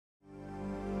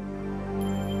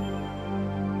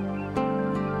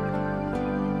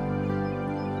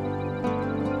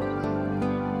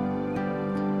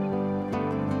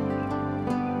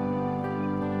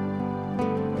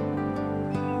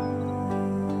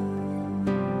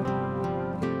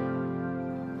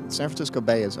San Francisco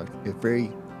Bay is a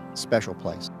very special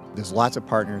place. There's lots of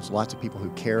partners, lots of people who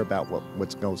care about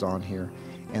what goes on here,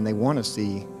 and they want to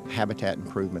see habitat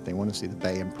improvement. They want to see the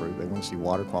bay improve. They want to see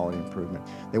water quality improvement.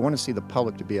 They want to see the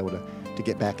public to be able to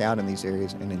get back out in these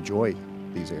areas and enjoy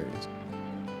these areas.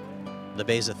 The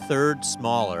bay's a third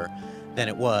smaller than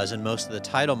it was, and most of the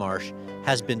tidal marsh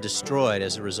has been destroyed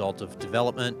as a result of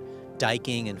development,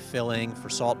 diking and filling for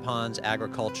salt ponds,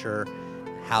 agriculture,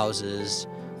 houses,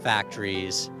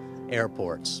 factories,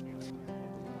 airports.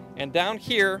 And down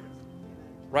here,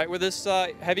 right where this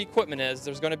heavy equipment is,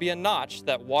 there's going to be a notch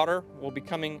that water will be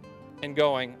coming and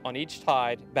going on each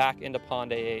tide back into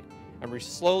Pond A8, and we're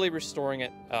slowly restoring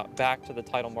it back to the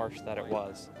tidal marsh that it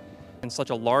was. In such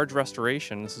a large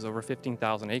restoration, this is over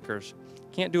 15,000 acres,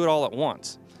 can't do it all at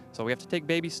once. So we have to take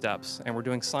baby steps, and we're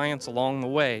doing science along the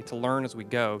way to learn as we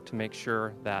go to make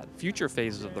sure that future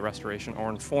phases of the restoration are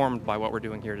informed by what we're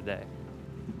doing here today.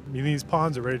 I mean, these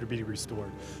ponds are ready to be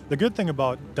restored. The good thing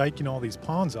about diking all these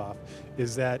ponds off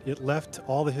is that it left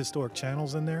all the historic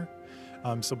channels in there.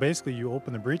 So basically you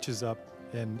open the breaches up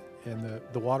and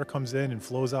the water comes in and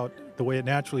flows out the way it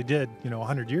naturally did,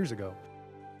 100 years ago.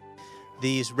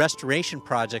 These restoration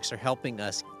projects are helping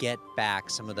us get back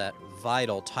some of that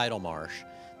vital tidal marsh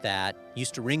that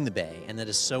used to ring the bay and that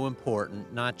is so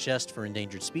important not just for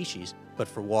endangered species, but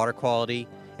for water quality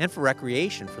and for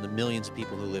recreation for the millions of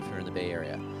people who live here in the Bay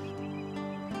Area.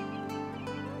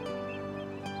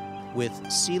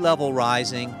 With sea level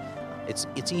rising,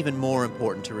 it's even more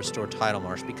important to restore tidal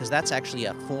marsh because that's actually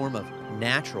a form of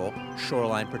natural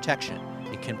shoreline protection.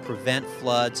 It can prevent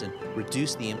floods and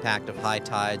reduce the impact of high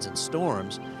tides and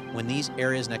storms when these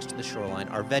areas next to the shoreline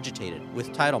are vegetated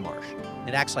with tidal marsh.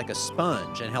 It acts like a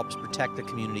sponge and helps protect the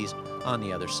communities on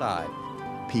the other side.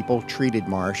 People treated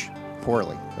marsh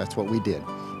poorly. That's what we did.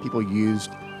 People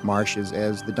used marshes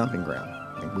as the dumping ground.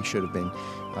 And we should have been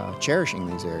cherishing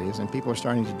these areas, and people are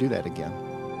starting to do that again.